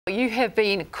You have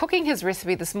been cooking his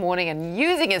recipe this morning and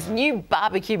using his new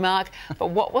barbecue mark,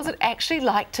 but what was it actually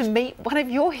like to meet one of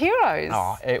your heroes?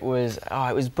 It was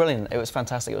brilliant. It was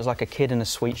fantastic. It was like a kid in a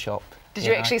sweet shop. Did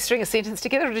you actually string a sentence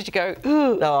together, or did you go,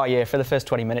 ooh? Oh yeah, for the first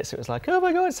 20 minutes it was like, oh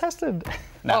my God, it's Heston.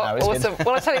 No, it's awesome.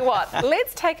 Well, I tell you what,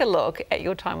 let's take a look at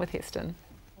your time with Heston.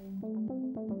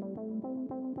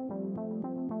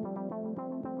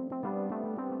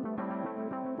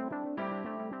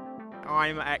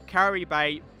 I'm at Curry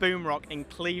Bay Boom Rock in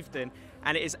Clevedon,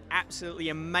 and it is absolutely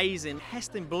amazing.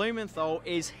 Heston Blumenthal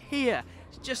is here.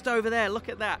 It's just over there, look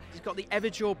at that. He's got the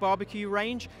Everjaw barbecue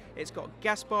range. It's got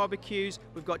gas barbecues,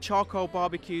 we've got charcoal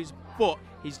barbecues, but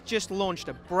he's just launched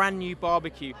a brand new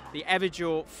barbecue, the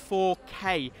Everjaw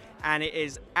 4K, and it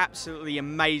is absolutely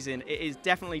amazing. It is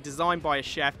definitely designed by a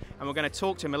chef, and we're going to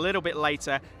talk to him a little bit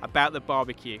later about the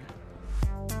barbecue.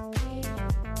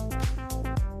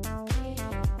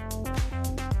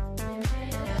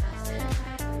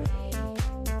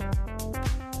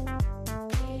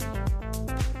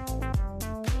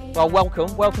 Well,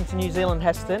 welcome to New Zealand,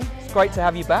 Heston. It's great to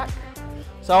have you back.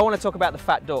 So I want to talk about the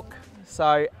Fat Duck.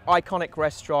 So iconic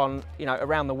restaurant, you know,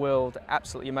 around the world,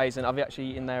 absolutely amazing. I've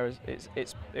actually eaten there.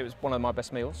 It was one of my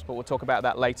best meals, but we'll talk about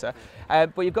that later.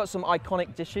 But you've got some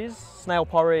iconic dishes: snail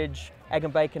porridge, egg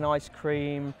and bacon ice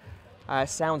cream,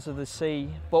 sounds of the sea.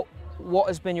 But what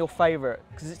has been your favourite?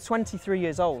 Because it's 23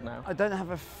 years old now. I don't have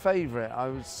a favourite. I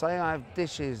would say I have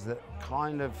dishes that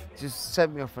kind of just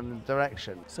sent me off in a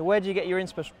direction. So where do you get your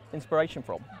inspiration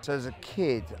from? So as a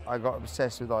kid, I got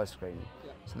obsessed with ice cream.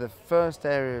 So the first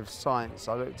area of science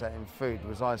I looked at in food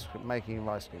was ice cream, making of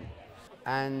ice cream.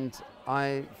 And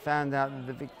I found out that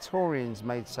the Victorians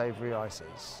made savoury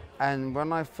ices. And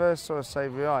when I first saw a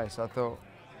savoury ice, I thought,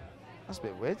 that's a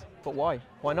bit weird. But why?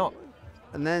 Why not?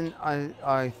 And then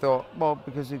I thought, well,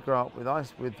 because we grew up with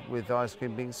ice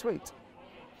cream being sweet.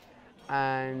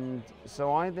 And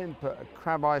so I then put a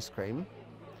crab ice cream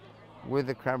with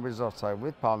a crab risotto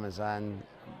with parmesan,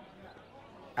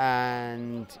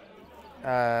 and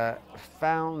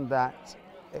found that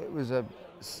it was a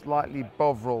slightly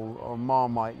Bovril or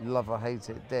Marmite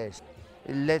love-or-hate-it dish.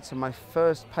 It led to my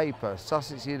first paper,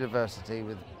 Sussex University,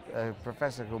 with a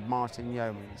professor called Martin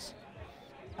Yeomans.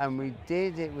 And we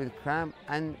did it with crab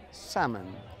and salmon.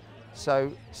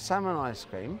 So salmon ice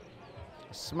cream,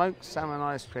 smoked salmon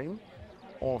ice cream,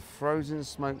 or frozen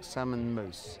smoked salmon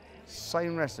mousse.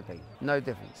 Same recipe, no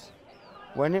difference.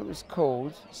 When it was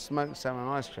called smoked salmon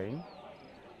ice cream,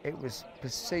 it was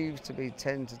perceived to be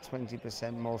 10 to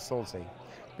 20% more salty,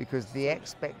 because the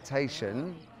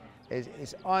expectation is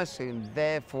it's ice cream,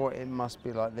 therefore it must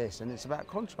be like this, and it's about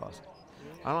contrast.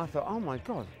 And I thought, oh my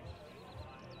God,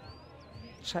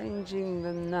 changing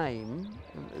the name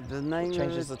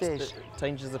changes of the dish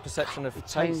changes the perception of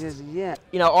changes, taste. Yeah.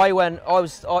 You know,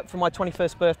 for my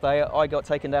 21st birthday, I got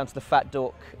taken down to the Fat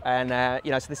Duck, and you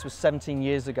know, so this was 17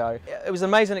 years ago. It was an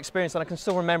amazing experience, and I can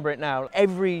still remember it now.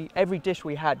 Every dish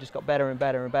we had just got better and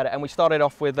better and better, and we started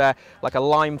off with like a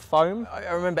lime foam.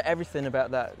 I remember everything about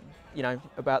that. You know,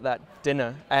 about that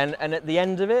dinner, and at the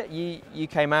end of it, you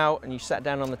came out and you sat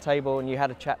down on the table and you had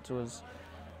a chat to us.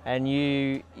 And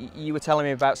you were telling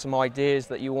me about some ideas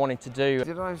that you wanted to do.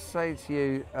 Did I say to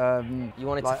you, you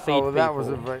wanted like, to feed people? That was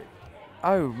a very,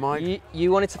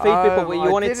 you wanted to feed people, but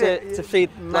you wanted to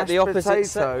feed like the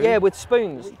opposite. Yeah, with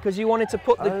spoons, because you wanted to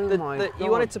put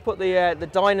the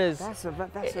diners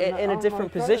in a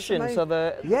different position, so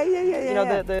the you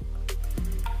know the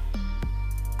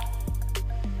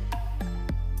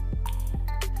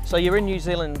So you're in New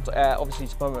Zealand, obviously,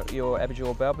 to promote your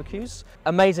Everjaw barbecues.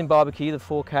 Amazing barbecue, the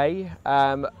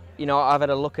 4K. You know, I've had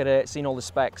a look at it, seen all the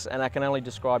specs, and I can only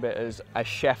describe it as a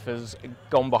chef has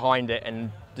gone behind it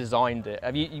and designed it.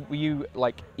 Were you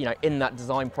like, you know, in that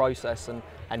design process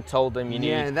and told them you need?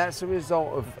 Yeah, that's a result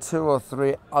of 2 or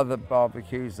 3 other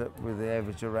barbecues that with the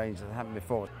Everjaw range that happened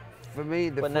before. For me,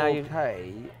 the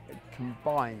 4K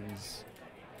combines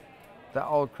the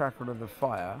old crackle of the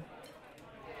fire.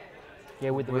 Yeah,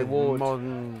 with the reward.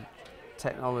 Modern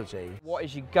technology. What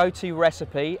is your go-to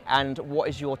recipe, and what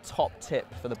is your top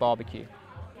tip for the barbecue?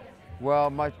 Well,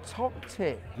 my top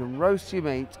tip, you can roast your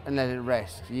meat and let it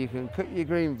rest. You can cook your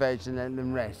green veg and let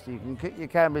them rest. You can cook your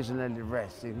cabbage and let it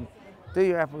rest. You can do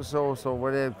your applesauce or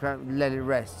whatever, let it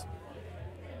rest.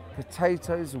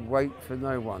 Potatoes wait for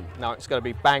no one. No, it's got to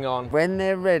be bang on. When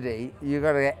they're ready, you've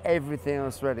got to get everything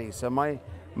else ready. So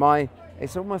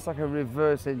it's almost like a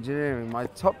reverse engineering. My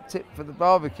top tip for the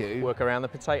barbecue... Work around the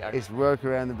potato. Is work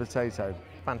around the potato.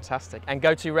 Fantastic. And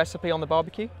go-to recipe on the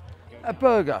barbecue? A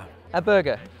burger. A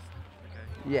burger?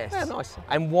 Yes. Yeah, nice.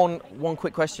 And one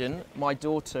quick question. My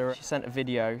daughter, she sent a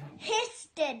video.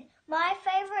 Heston, My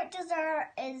favourite dessert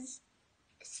is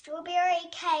strawberry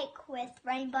cake with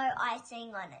rainbow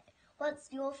icing on it.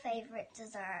 What's your favourite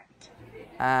dessert?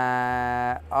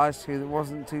 Ice cream that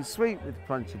wasn't too sweet with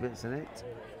crunchy bits in it.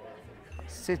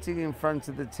 Sitting in front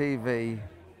of the TV,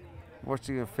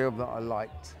 watching a film that I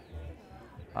liked,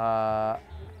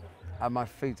 and my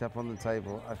feet up on the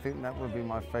table. I think that would be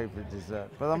my favourite dessert.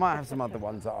 But I might have some other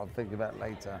ones that I'll think about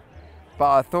later.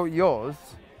 But I thought yours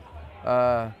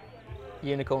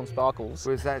Unicorn sparkles.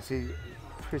 was actually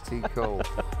pretty cool.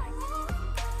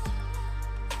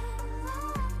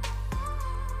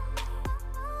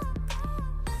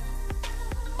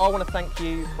 I want to thank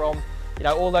you from,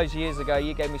 all those years ago.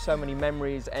 You gave me so many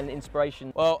memories and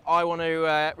inspiration. Well, I want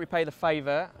to repay the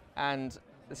favour, and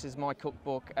this is my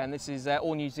cookbook, and this is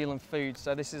all New Zealand food.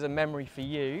 So this is a memory for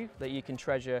you that you can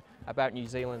treasure about New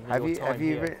Zealand. Have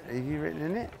you written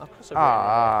in it? Of course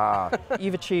I've written in it.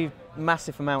 You've achieved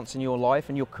massive amounts in your life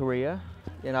and your career.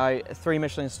 3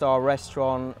 Michelin star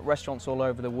restaurants all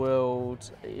over the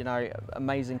world.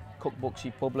 Amazing cookbooks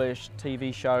you published,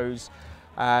 TV shows.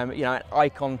 An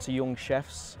icon to young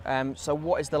chefs. So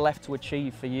what is there left to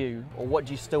achieve for you, or what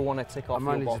do you still want to tick off your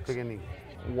box? I'm only just beginning.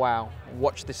 Wow,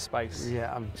 watch this space.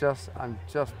 Yeah, I'm just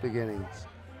beginning.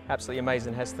 Absolutely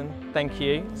amazing, Heston. Thank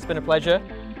you. It's been a pleasure.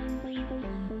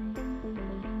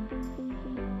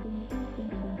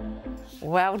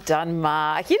 Well done,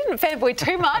 Mark. You didn't fanboy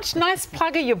too much. Nice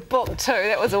plug of your book too.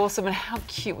 That was awesome. And how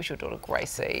cute was your daughter,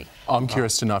 Gracie? I'm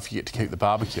curious to know if you get to keep the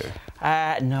barbecue.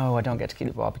 No, I don't get to keep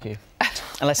the barbecue.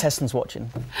 Unless Heston's watching.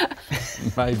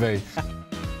 Maybe.